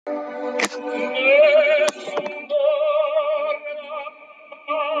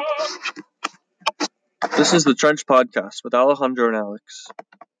This is the Trench Podcast with Alejandro and Alex.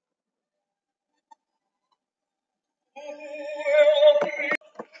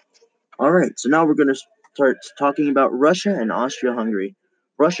 Alright, so now we're going to start talking about Russia and Austria-Hungary.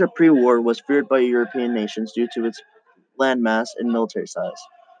 Russia pre-war was feared by European nations due to its landmass and military size.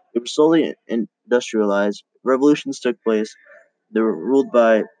 They were slowly industrialized. Revolutions took place. They were ruled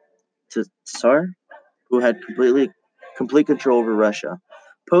by Tsar, who had complete control over Russia.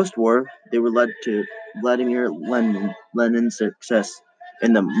 Post-war, they were led to Vladimir Lenin's success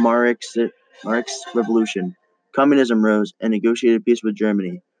in the Marx Revolution. Communism rose and negotiated peace with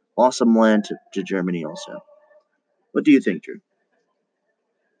Germany. Lost some land to Germany also. What do you think, Drew?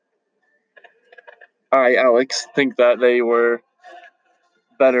 I, Alex, think that they were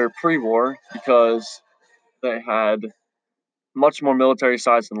better pre-war because they had much more military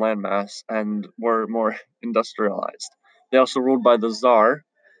size and landmass and were more industrialized. They also ruled by the Tsar,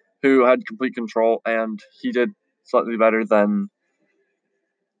 who had complete control, and he did slightly better than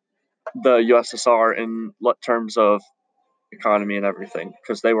the USSR in terms of economy and everything,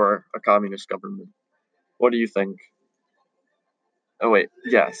 because they were a communist government. What do you think? Oh, wait,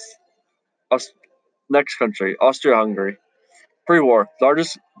 yes. Next country, Austria-Hungary. Pre-war,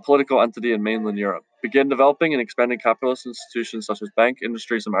 largest political entity in mainland Europe, began developing and expanding capitalist institutions such as bank,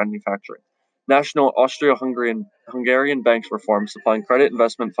 industries, and manufacturing. National Austro-Hungarian banks were formed, supplying credit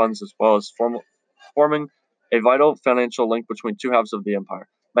investment funds as well as forming a vital financial link between two halves of the empire.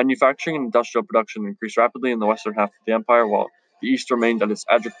 Manufacturing and industrial production increased rapidly in the western half of the empire, while the east remained at its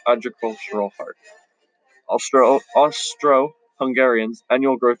agricultural heart. Austro-Hungarians'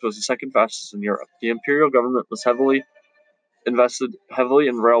 annual growth was the second fastest in Europe. The imperial government was invested heavily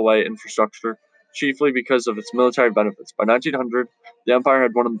in railway infrastructure, chiefly because of its military benefits. By 1900, the empire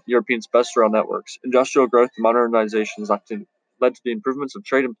had one of Europe's best rail networks. Industrial growth and modernizations led to the improvements of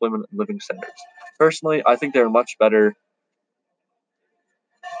trade, employment, and living standards. Personally, I think they were much better.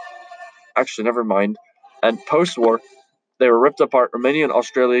 Actually, never mind. And post-war, they were ripped apart. Romania and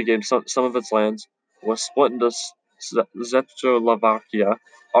Australia gained some of its lands, was split into Czechoslovakia,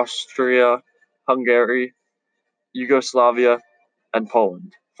 Austria, Hungary, Yugoslavia, and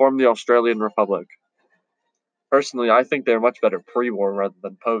Poland, formed the Australian Republic. Personally, I think they're much better pre-war rather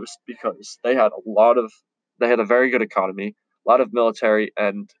than post because they had a very good economy, a lot of military,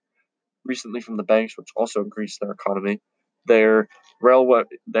 and recently from the banks, which also increased their economy. They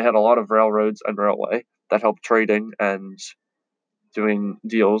had a lot of railroads and railway that helped trading and doing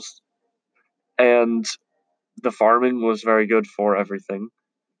deals, and the farming was very good for everything.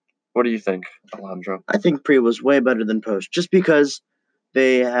 What do you think, Alejandro? I think pre was way better than post, just because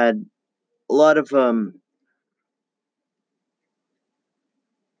they had a lot of For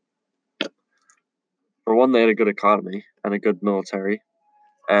one, they had a good economy and a good military,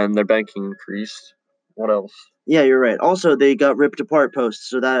 and their banking increased. What else? Yeah, you're right. Also, they got ripped apart post,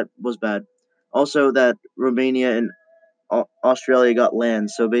 so that was bad. Also, that Romania and Australia got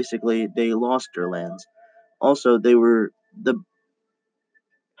lands, so basically they lost their lands. Also, they were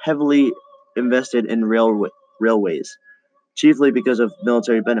heavily invested in railways, chiefly because of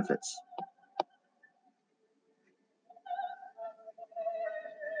military benefits.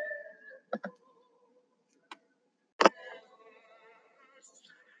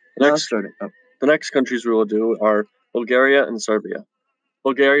 The next countries we will do are Bulgaria and Serbia.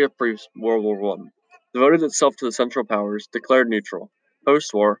 Bulgaria pre-World War I devoted itself to the Central Powers, declared neutral.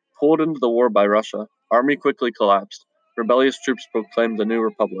 Post-war, pulled into the war by Russia, army quickly collapsed. Rebellious troops proclaimed the new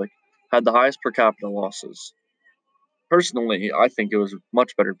republic, had the highest per capita losses. Personally, I think it was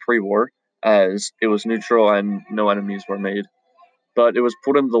much better pre-war, as it was neutral and no enemies were made. But it was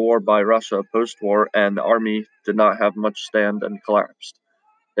pulled into the war by Russia post-war, and the army did not have much stand and collapsed.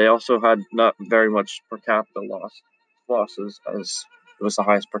 They also had not very much per capita losses, as it was the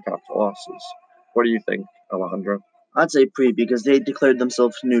highest per capita losses. What do you think, Alejandro? I'd say pre because they declared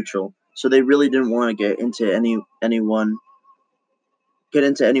themselves neutral, so they really didn't want to get into anyone's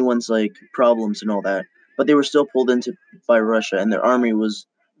like problems and all that. But they were still pulled into by Russia, and their army was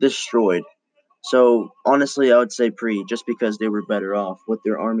destroyed. So honestly, I would say pre, just because they were better off with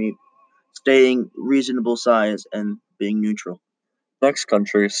their army staying reasonable size and being neutral. Next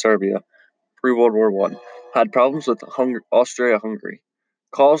country, Serbia, pre-World War I, had problems with Austria-Hungary.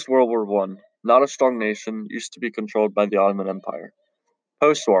 Caused World War I, not a strong nation, used to be controlled by the Ottoman Empire.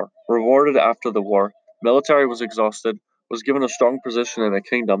 Post-war, rewarded after the war, military was exhausted, was given a strong position in a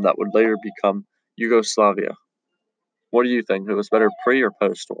kingdom that would later become Yugoslavia. What do you think? It was better pre or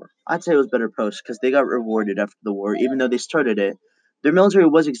post-war? I'd say it was better post because they got rewarded after the war. Even though they started it, Their military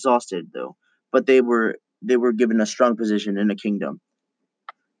was exhausted though, but they were given a strong position in a kingdom.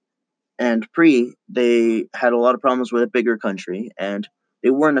 And pre, they had a lot of problems with a bigger country, and they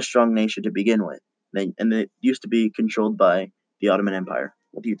weren't a strong nation to begin with. They used to be controlled by the Ottoman Empire.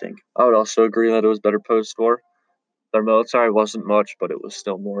 What do you think? I would also agree that it was better post-war. Their military wasn't much, but it was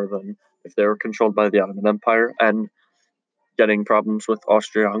still more than if they were controlled by the Ottoman Empire and getting problems with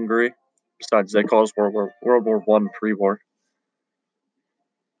Austria-Hungary. Besides, they caused World War One pre-war.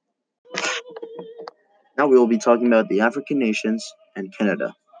 Now we will be talking about the African nations and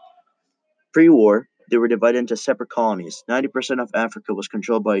Canada. Pre-war, they were divided into separate colonies. 90% of Africa was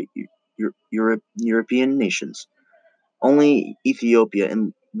controlled by European nations. Only Ethiopia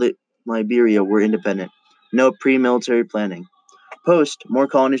and Liberia were independent. No pre-military planning. Post, more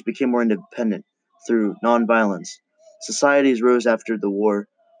colonies became more independent through non-violence. Societies rose after the war,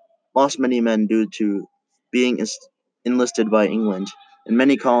 lost many men due to being enlisted by England, and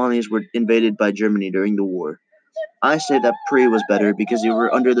many colonies were invaded by Germany during the war. I say that pre was better because they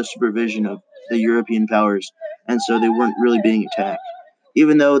were under the supervision of the European powers, and so they weren't really being attacked,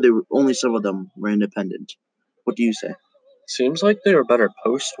 even though only some of them were independent. What do you say? Seems like they were better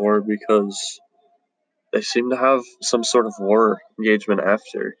post-war because they seem to have some sort of war engagement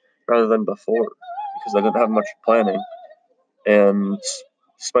after rather than before because they didn't have much planning. And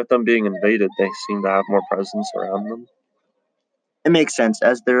despite them being invaded, they seem to have more presence around them. It makes sense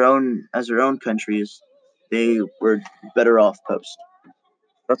as their own countries, they were better off post.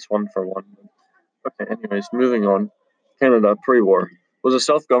 That's one for one. Okay, anyways, moving on. Canada, pre-war, was a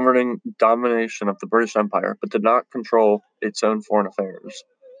self-governing domination of the British Empire, but did not control its own foreign affairs.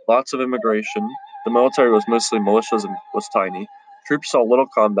 Lots of immigration. The military was mostly militias and was tiny. Troops saw little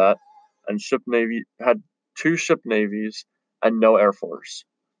combat, and ship navy had two ship navies and no air force.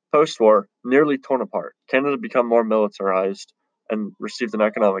 Post-war, nearly torn apart. Canada became more militarized and received an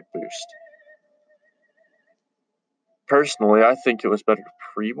economic boost. Personally, I think it was better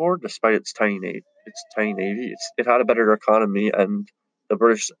pre-war, despite its tiny navy. It had a better economy, and the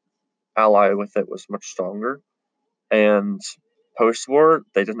British ally with it was much stronger. And post-war,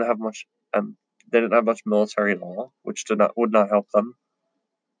 they didn't have much. They didn't have much military at all, which would not help them.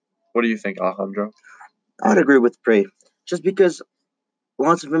 What do you think, Alejandro? I would agree with pre, just because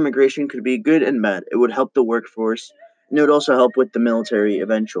lots of immigration could be good and bad. It would help the workforce, and it would also help with the military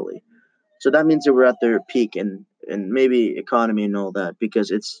eventually. So that means that we're at their peak and maybe economy and all that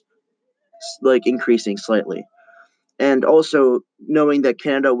because it's like increasing slightly. And also knowing that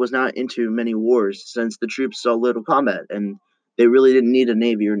Canada was not into many wars since the troops saw little combat and they really didn't need a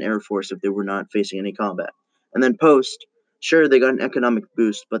navy or an air force if they were not facing any combat. And then post, sure they got an economic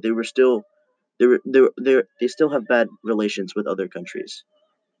boost, but they still have bad relations with other countries.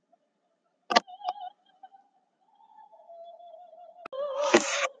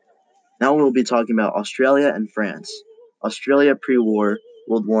 Now we'll be talking about Australia and France. Australia pre-war,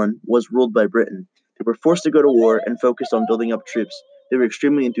 World War was ruled by Britain. They were forced to go to war and focused on building up troops. They were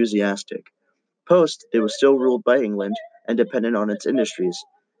extremely enthusiastic. Post, they were still ruled by England and dependent on its industries.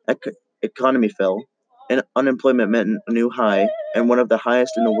 Economy fell, and unemployment met a new high and one of the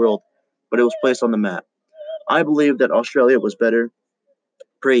highest in the world, but it was placed on the map. I believe that Australia was better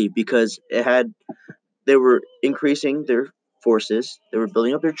pre because they were increasing their forces, they were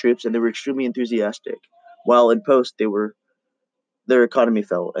building up their troops, and they were extremely enthusiastic. While in post, their economy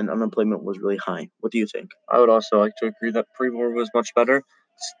fell and unemployment was really high. What do you think? I would also like to agree that pre-war was much better.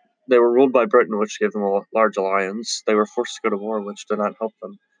 They were ruled by Britain, which gave them a large alliance. They were forced to go to war, which did not help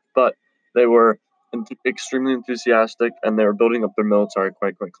them. But they were extremely enthusiastic, and they were building up their military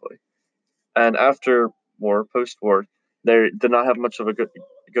quite quickly. And after war, post-war, they did not have much of a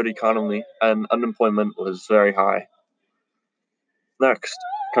good economy, and unemployment was very high. Next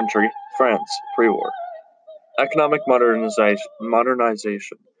country, France, pre-war. Economic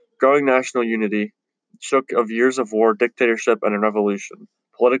modernization, growing national unity, shook of years of war, dictatorship, and a revolution,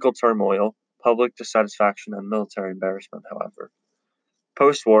 political turmoil, public dissatisfaction, and military embarrassment, however.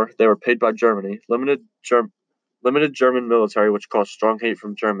 Post-war, they were paid by Germany. Limited German military, which caused strong hate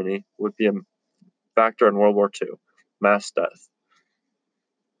from Germany, would be a factor in World War II. Mass death.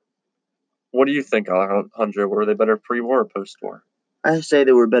 What do you think, Alejandro? Were they better pre-war or post-war? I say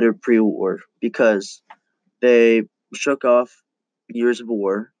they were better pre-war because they shook off years of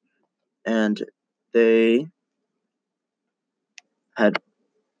war and they had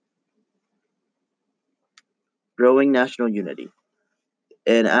growing national unity.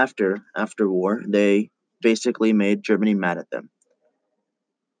 And after war, they basically made Germany mad at them.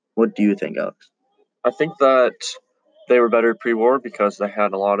 What do you think, Alex? I think that they were better pre-war because they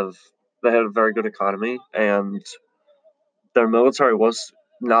had a very good economy, and Their military was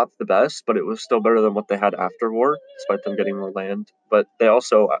not the best, but it was still better than what they had after war, despite them getting more land. But they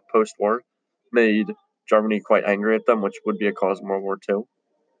also, post war, made Germany quite angry at them, which would be a cause of World War II.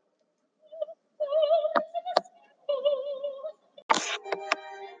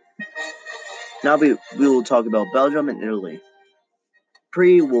 Now we will talk about Belgium and Italy.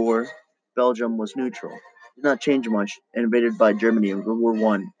 Pre-war, Belgium was neutral, did not change much, invaded by Germany in World War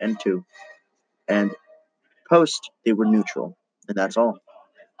One and Two, and post they were neutral, and that's all.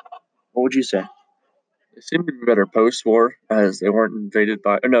 What would you say? They seemed to be better post war, as they weren't invaded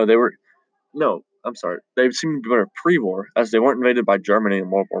by. No, they were. No, I'm sorry. They seemed to be better pre-war, as they weren't invaded by Germany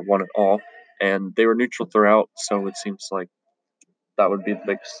in World War One at all, and they were neutral throughout. So it seems like that would be the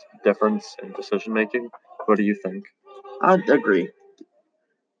biggest difference in decision making. What do you think? I'd agree.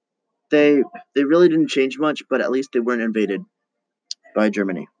 They really didn't change much, but at least they weren't invaded by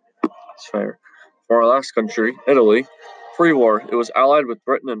Germany. It's fair. For our last country, Italy, pre-war, it was allied with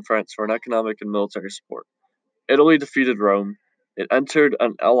Britain and France for an economic and military support. Italy defeated Rome. It entered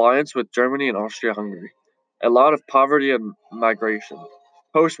an alliance with Germany and Austria-Hungary. A lot of poverty and migration.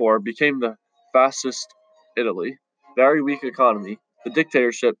 Post-war became the fastest Italy. Very weak economy. The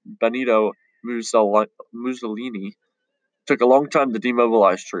dictatorship Benito Mussolini took a long time to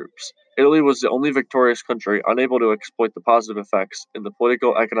demobilize troops. Italy was the only victorious country unable to exploit the positive effects in the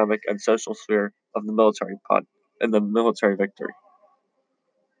political, economic, and social sphere of the military victory.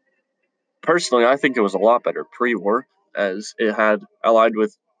 Personally, I think it was a lot better pre-war, as it had allied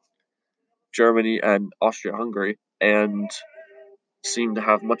with Germany and Austria-Hungary, and seemed to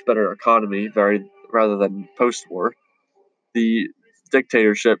have much better economy, rather than post-war. The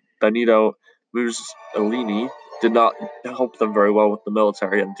dictatorship Benito Mussolini did not help them very well with the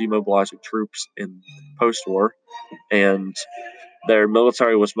military and demobilizing troops in post-war, and their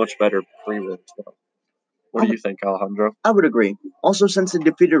military was much better pre-war as well. What do you think, Alejandro? I would agree. Also, since they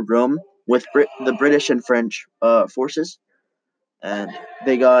defeated Rome with the British and French forces, and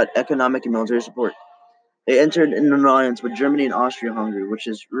they got economic and military support, they entered an alliance with Germany and Austria-Hungary, which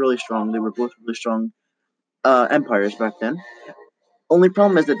is really strong. They were both really strong empires back then. Only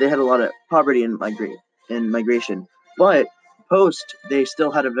problem is that they had a lot of poverty and migration. But post, they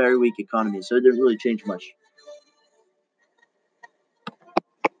still had a very weak economy, so it didn't really change much.